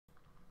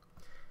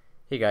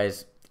Hey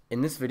guys, in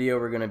this video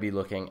we're going to be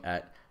looking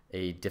at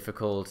a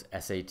difficult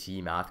SAT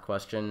math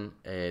question.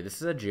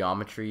 This is a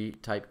geometry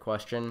type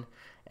question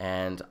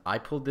and I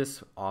pulled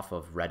this off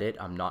of Reddit.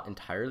 I'm not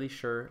entirely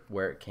sure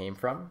where it came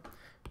from,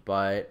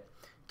 but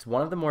it's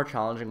one of the more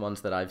challenging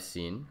ones that I've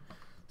seen.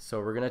 So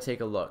we're going to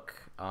take a look.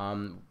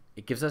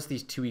 It gives us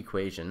these two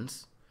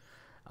equations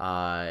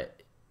and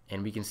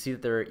we can see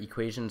that they're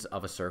equations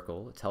of a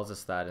circle. It tells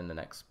us that in the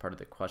next part of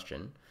the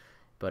question,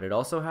 but it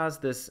also has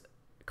this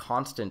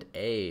constant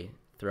a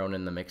thrown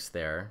in the mix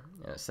there,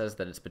 and it says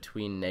that it's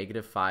between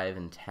 -5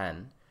 and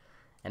 10,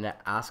 and it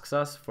asks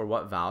us for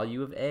what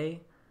value of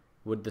a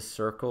would the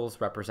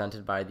circles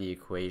represented by the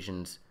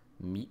equations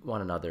meet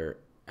one another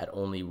at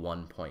only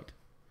one point.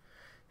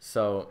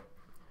 So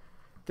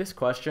this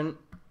question,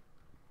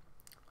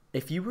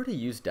 if you were to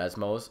use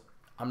Desmos,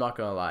 I'm not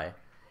gonna lie,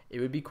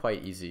 it would be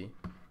quite easy,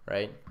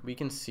 right? We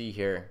can see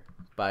here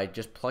by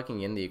just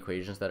plugging in the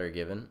equations that are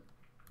given,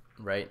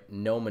 right?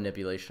 No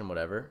manipulation,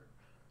 whatever.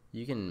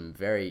 You can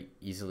very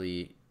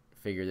easily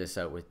figure this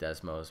out with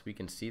Desmos. We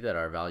can see that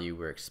our value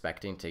we're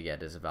expecting to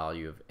get is a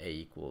value of a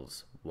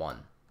equals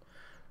 1,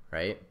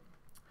 right?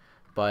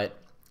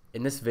 But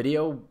in this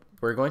video,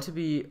 we're going to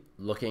be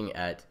looking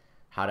at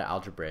how to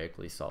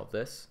algebraically solve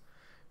this,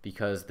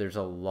 because there's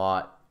a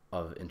lot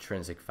of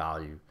intrinsic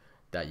value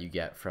that you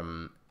get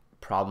from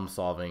problem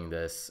solving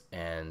this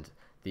and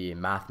the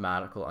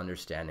mathematical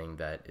understanding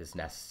that is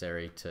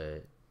necessary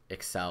to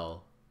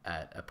excel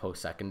at a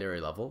post-secondary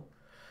level.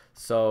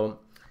 So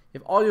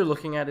if all you're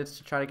looking at is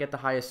to try to get the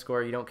highest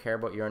score, you don't care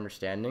about your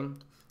understanding,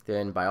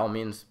 then by all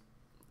means,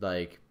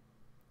 like,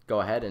 go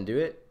ahead and do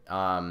it.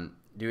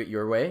 Do it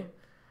your way.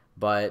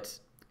 But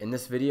in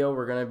this video,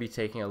 we're going to be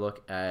taking a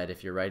look at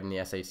if you're writing the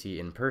SAT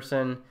in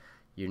person,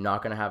 you're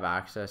not going to have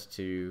access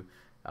to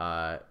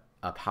a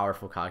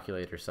powerful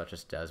calculator such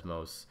as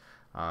Desmos.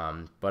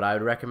 But I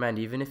would recommend,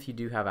 even if you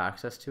do have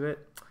access to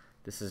it,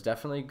 this is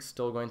definitely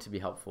still going to be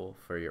helpful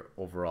for your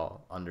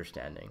overall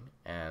understanding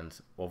and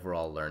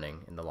overall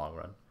learning in the long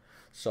run.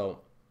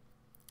 So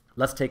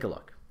let's take a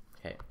look.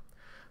 Okay,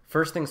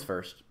 first things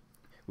first,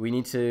 we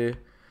need to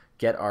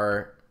get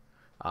our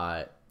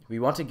we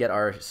want to get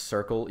our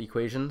circle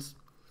equations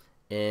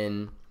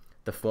in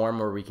the form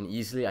where we can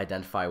easily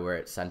identify where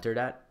it's centered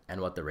at and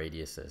what the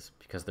radius is,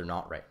 because they're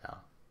not right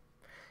now.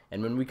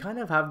 And when we kind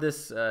of have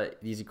this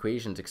these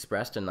equations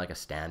expressed in like a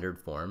standard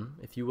form,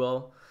 if you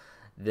will,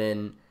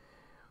 then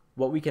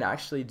what we can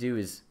actually do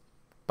is,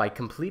 by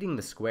completing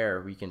the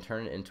square, we can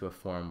turn it into a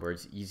form where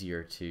it's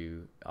easier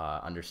to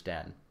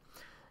understand.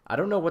 I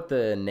don't know what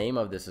the name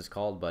of this is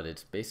called, but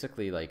it's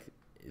basically like,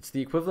 it's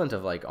the equivalent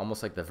of like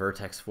almost like the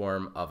vertex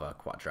form of a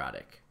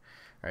quadratic,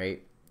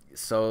 right?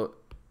 So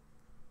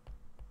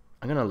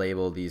I'm going to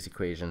label these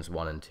equations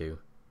 1 and 2.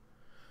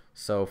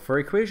 So for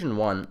equation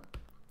 1,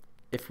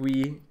 if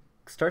we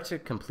start to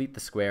complete the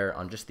square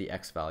on just the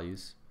x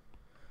values,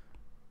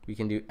 we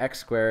can do x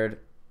squared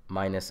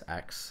minus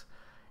x,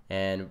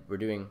 and we're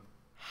doing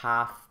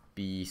half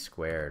b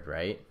squared,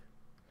 right?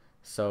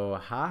 So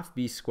half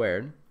b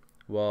squared,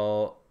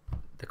 well,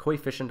 the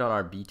coefficient on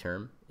our b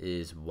term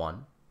is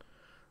 1,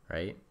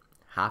 right?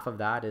 Half of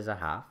that is a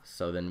half,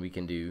 so then we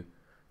can do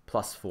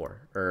plus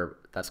 4, or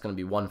that's going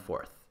to be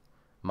 1/4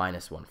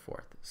 minus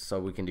 1/4. So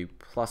we can do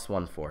plus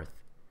 1/4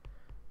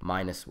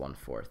 minus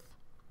 1/4,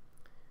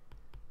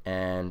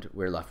 and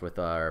we're left with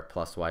our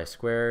plus y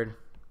squared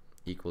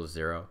equals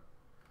 0.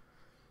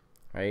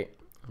 Right?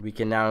 We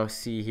can now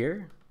see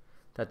here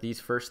that these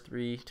first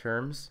three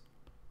terms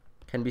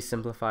can be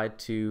simplified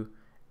to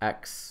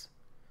x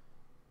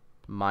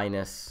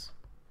minus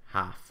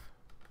half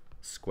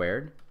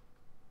squared,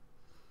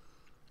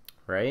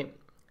 right?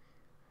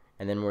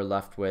 And then we're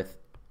left with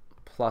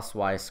plus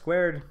y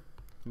squared.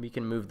 We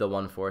can move the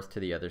 1/4 to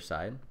the other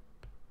side.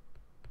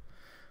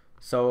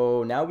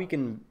 So now we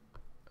can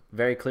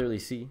very clearly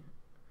see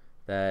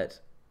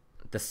that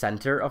the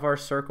center of our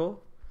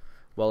circle,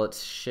 well,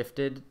 it's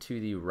shifted to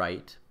the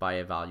right by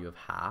a value of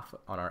half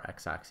on our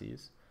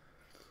x-axis,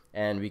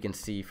 and we can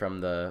see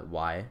from the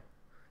y,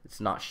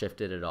 it's not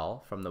shifted at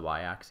all from the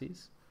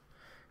y-axis.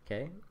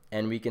 Okay,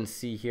 and we can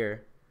see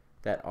here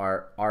that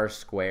our r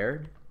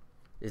squared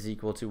is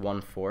equal to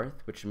 1/4,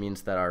 which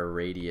means that our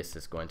radius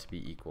is going to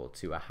be equal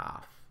to a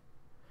half.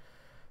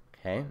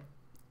 Okay,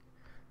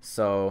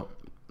 so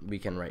we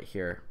can write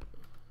here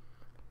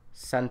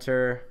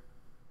center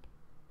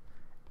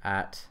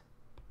at,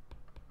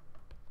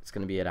 it's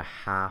going to be at a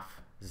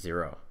half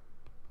 0.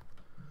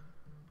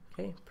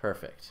 Okay,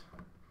 perfect.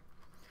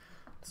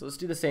 So let's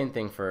do the same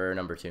thing for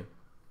number 2.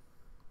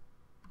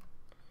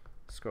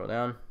 Scroll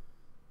down.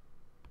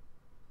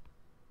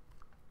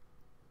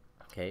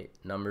 Okay,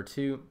 number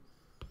 2,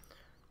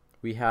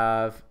 we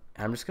have,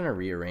 I'm just going to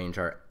rearrange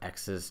our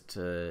x's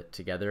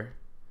together.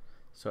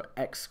 So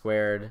x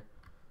squared,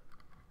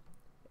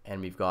 and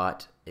we've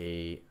got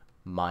a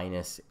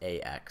minus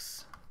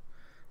ax.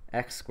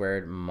 X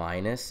squared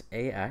minus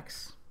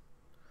ax,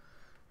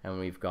 and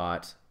we've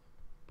got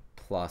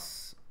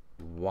plus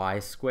y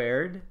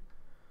squared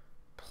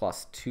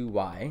plus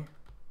 2y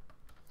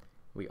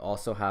we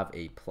also have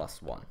a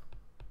plus 1.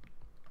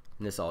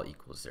 And this all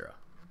equals 0.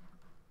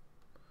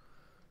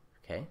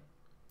 Okay.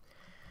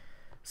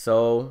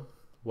 So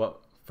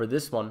for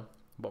this one,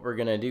 what we're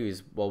going to do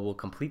is, well, we'll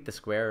complete the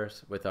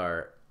squares with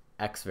our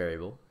x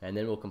variable, and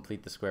then we'll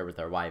complete the square with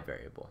our y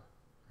variable,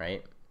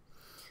 right?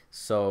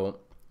 So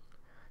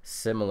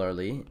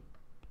similarly,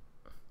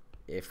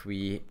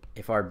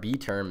 if our b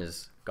term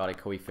is got a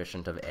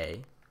coefficient of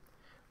a,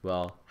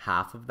 well,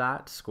 half of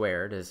that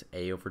squared is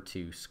a over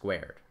 2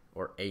 squared,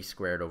 or a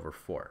squared over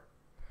 4.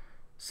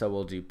 So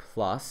we'll do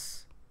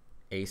plus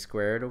a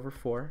squared over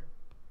 4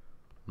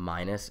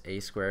 minus a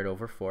squared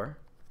over 4.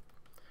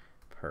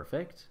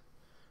 Perfect.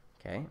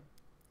 Okay.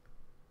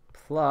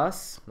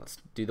 Plus, let's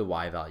do the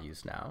y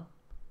values now.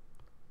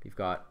 We've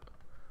got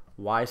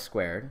y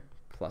squared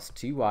plus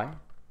 2y.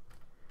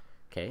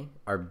 Okay,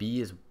 our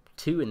b is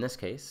 2 in this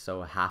case,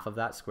 so half of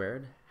that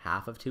squared.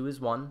 Half of 2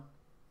 is 1.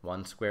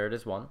 1 squared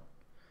is 1.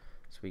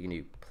 So we can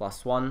do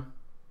plus 1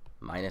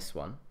 minus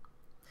 1.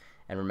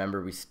 And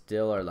remember, we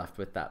still are left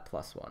with that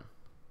plus 1,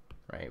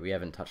 right? We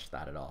haven't touched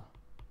that at all.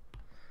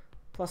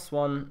 Plus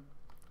 1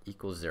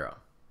 equals 0.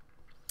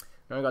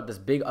 Now we got this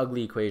big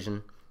ugly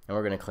equation, and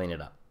we're going to clean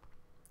it up.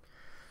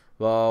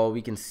 Well,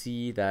 we can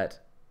see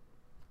that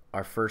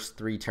our first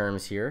 3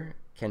 terms here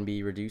can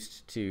be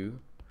reduced to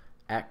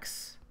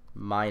x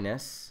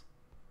minus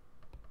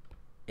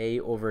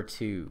a over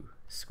 2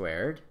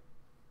 squared.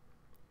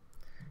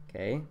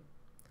 Okay.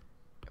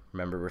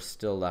 Remember, we're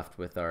still left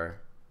with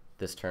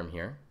this term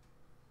here.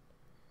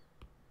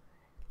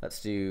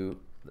 Let's do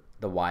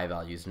the y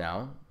values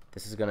now.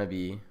 This is going to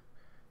be,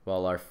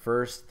 well, our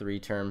first 3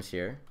 terms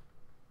here.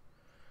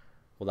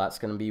 Well, that's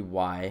going to be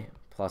y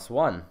plus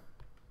 1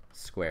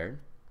 squared.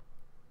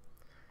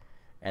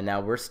 And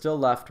now we're still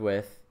left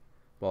with,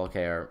 well,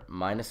 okay, our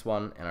minus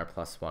 1 and our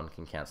plus 1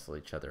 can cancel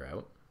each other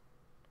out.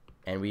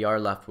 And we are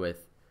left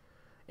with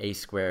a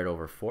squared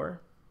over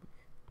 4.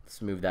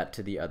 Let's move that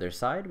to the other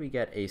side. We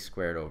get a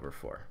squared over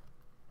 4.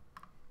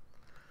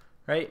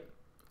 Right?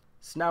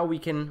 So now we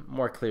can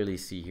more clearly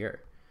see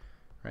here,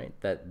 right,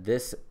 that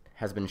this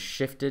has been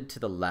shifted to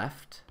the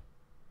left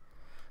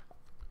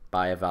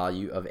by a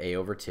value of a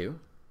over 2.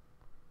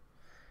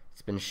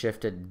 It's been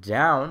shifted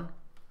down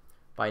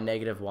by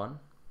negative 1,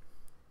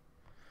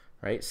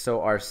 right?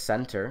 So our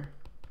center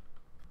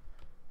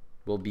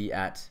will be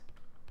at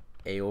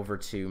a over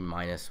 2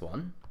 minus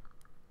 1.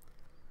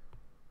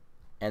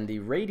 And the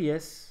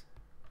radius,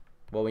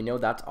 well, we know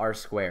that's r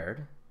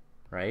squared,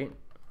 right?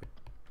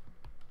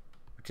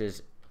 Which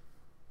is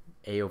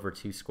a over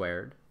 2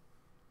 squared.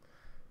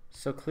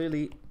 So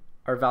clearly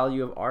our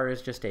value of r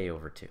is just a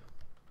over 2.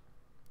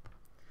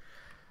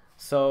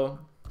 So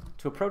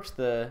to approach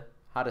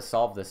how to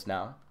solve this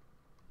now,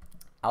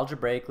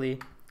 algebraically,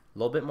 a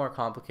little bit more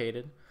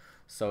complicated.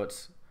 So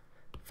it's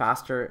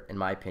faster, in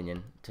my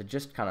opinion, to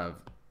just kind of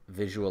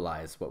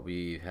visualize what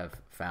we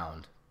have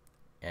found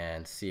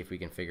and see if we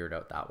can figure it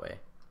out that way.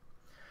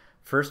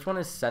 First one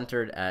is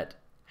centered at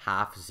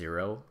half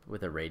 0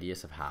 with a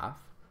radius of half.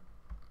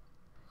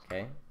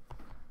 Okay.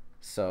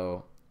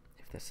 So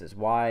if this is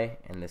y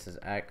and this is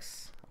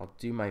x, I'll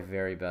do my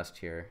very best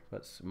here,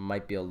 but it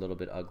might be a little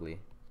bit ugly.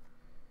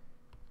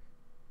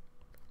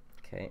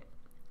 Okay.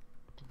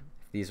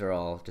 These are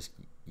all just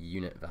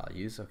unit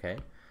values, okay?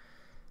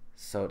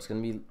 So it's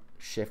going to be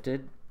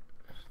shifted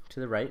to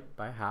the right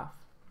by half.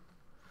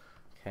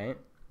 Okay.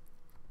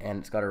 And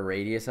it's got a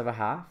radius of a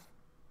half.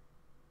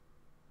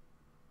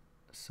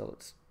 So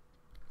let's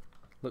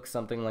look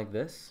something like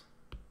this.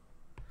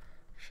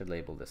 Should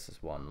label this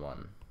as 1,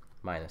 1,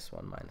 minus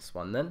 1, minus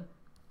 1 then.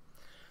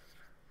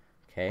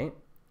 Okay,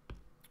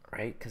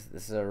 right, because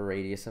this is a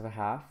radius of a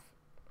half.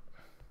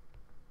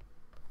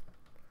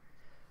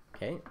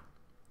 Okay.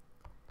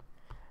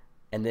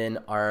 And then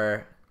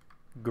our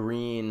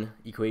green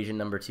equation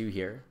number 2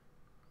 here,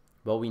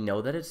 well, we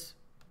know that it's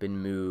been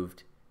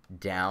moved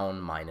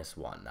down minus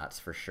 1, that's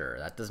for sure.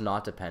 That does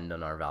not depend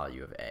on our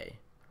value of a.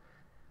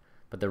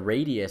 But the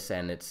radius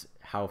and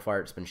how far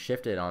it's been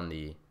shifted on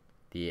the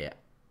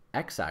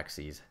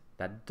x-axis,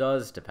 that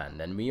does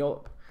depend. And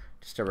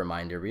just a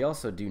reminder, we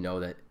also do know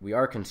that we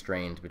are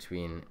constrained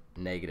between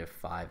negative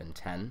 5 and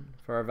 10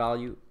 for our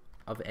value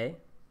of a.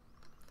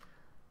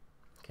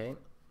 Okay.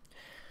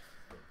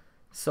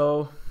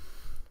 So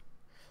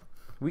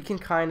we can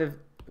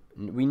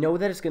we know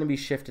that it's going to be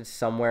shifted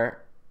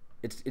somewhere.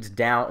 It's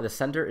down, the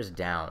center is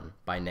down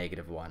by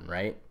negative 1,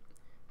 right?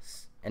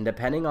 And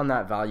depending on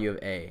that value of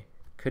a,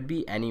 could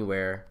be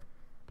anywhere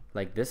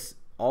like this.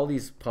 All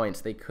these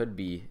points, they could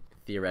be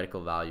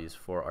theoretical values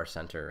for our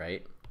center,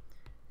 right?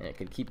 And it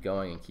could keep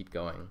going and keep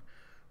going,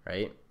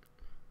 right?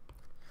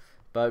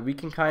 But we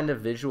can kind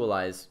of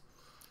visualize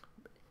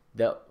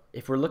that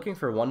if we're looking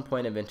for one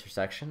point of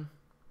intersection,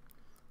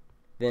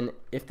 then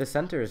if the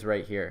center is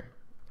right here,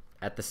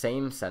 at the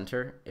same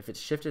center, if it's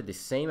shifted the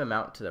same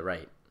amount to the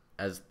right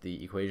as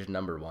the equation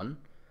number 1,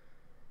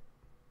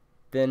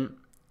 then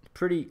it's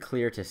pretty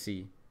clear to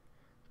see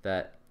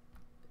that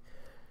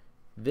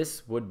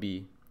this would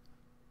be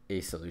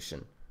a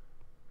solution,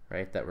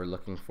 right, that we're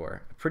looking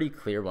for. A pretty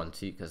clear one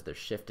too, because they're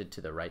shifted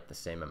to the right the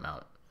same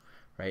amount,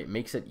 right? It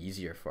makes it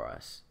easier for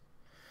us.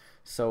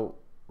 So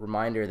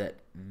reminder that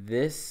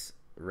this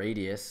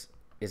radius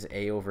is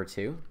a over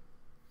 2,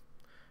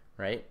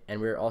 right?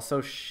 And we're also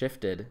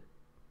shifted,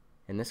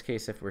 in this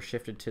case, if we're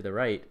shifted to the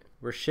right,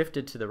 we're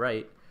shifted to the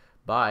right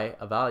by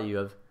a value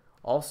of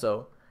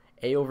also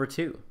a over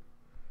 2,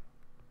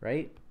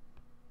 right?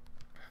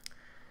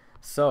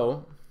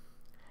 So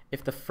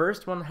if the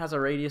first one has a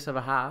radius of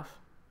a half,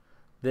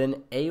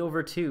 then a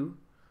over 2,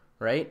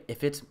 right,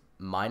 if it's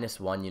minus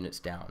 1 units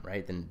down,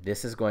 right, then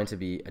this is going to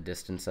be a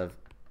distance of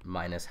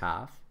minus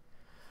half,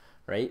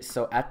 right?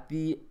 So at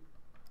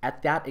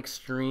that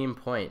extreme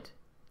point,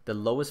 the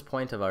lowest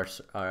point of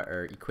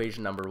our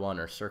equation number 1,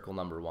 or circle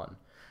number 1,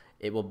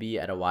 it will be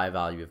at a y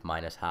value of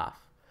minus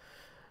half.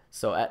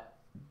 So at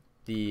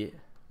the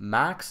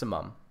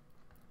maximum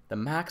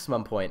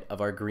point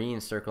of our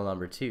green circle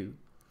number 2,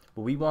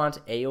 we want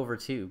a over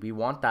 2. We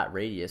want that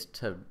radius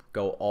to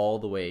go all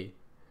the way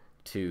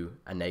to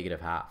a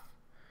negative half,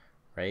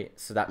 right?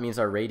 So that means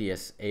our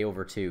radius, a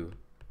over 2,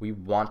 we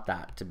want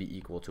that to be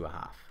equal to a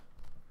half,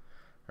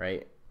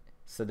 right?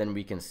 So then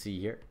we can see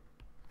here,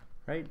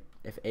 right?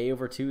 If a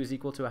over 2 is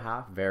equal to a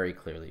half, very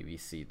clearly we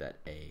see that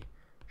a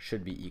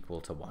should be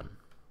equal to 1.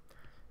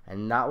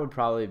 And that would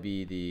probably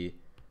be the,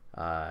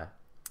 I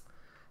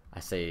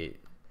say,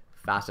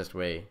 fastest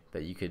way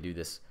that you could do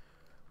this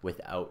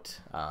without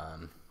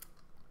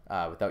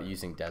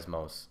using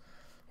Desmos.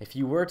 If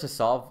you were to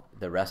solve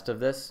the rest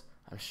of this,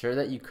 I'm sure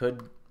that you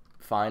could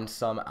find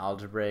some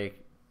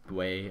algebraic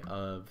way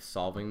of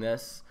solving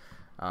this,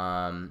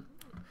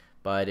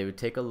 but it would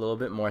take a little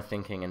bit more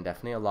thinking and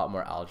definitely a lot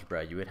more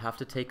algebra. You would have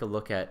to take a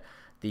look at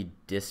the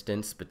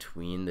distance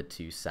between the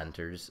two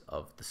centers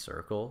of the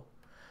circle,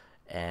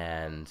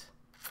 and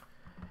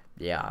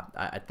yeah,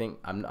 I think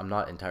I'm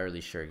not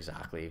entirely sure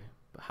exactly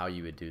how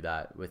you would do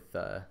that with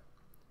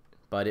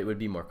but it would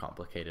be more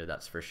complicated,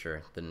 that's for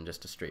sure, than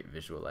just a straight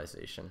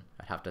visualization.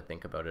 I'd have to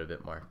think about it a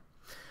bit more.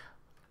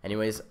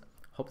 Anyways,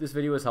 hope this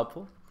video was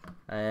helpful,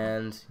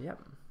 and yeah,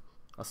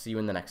 I'll see you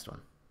in the next one.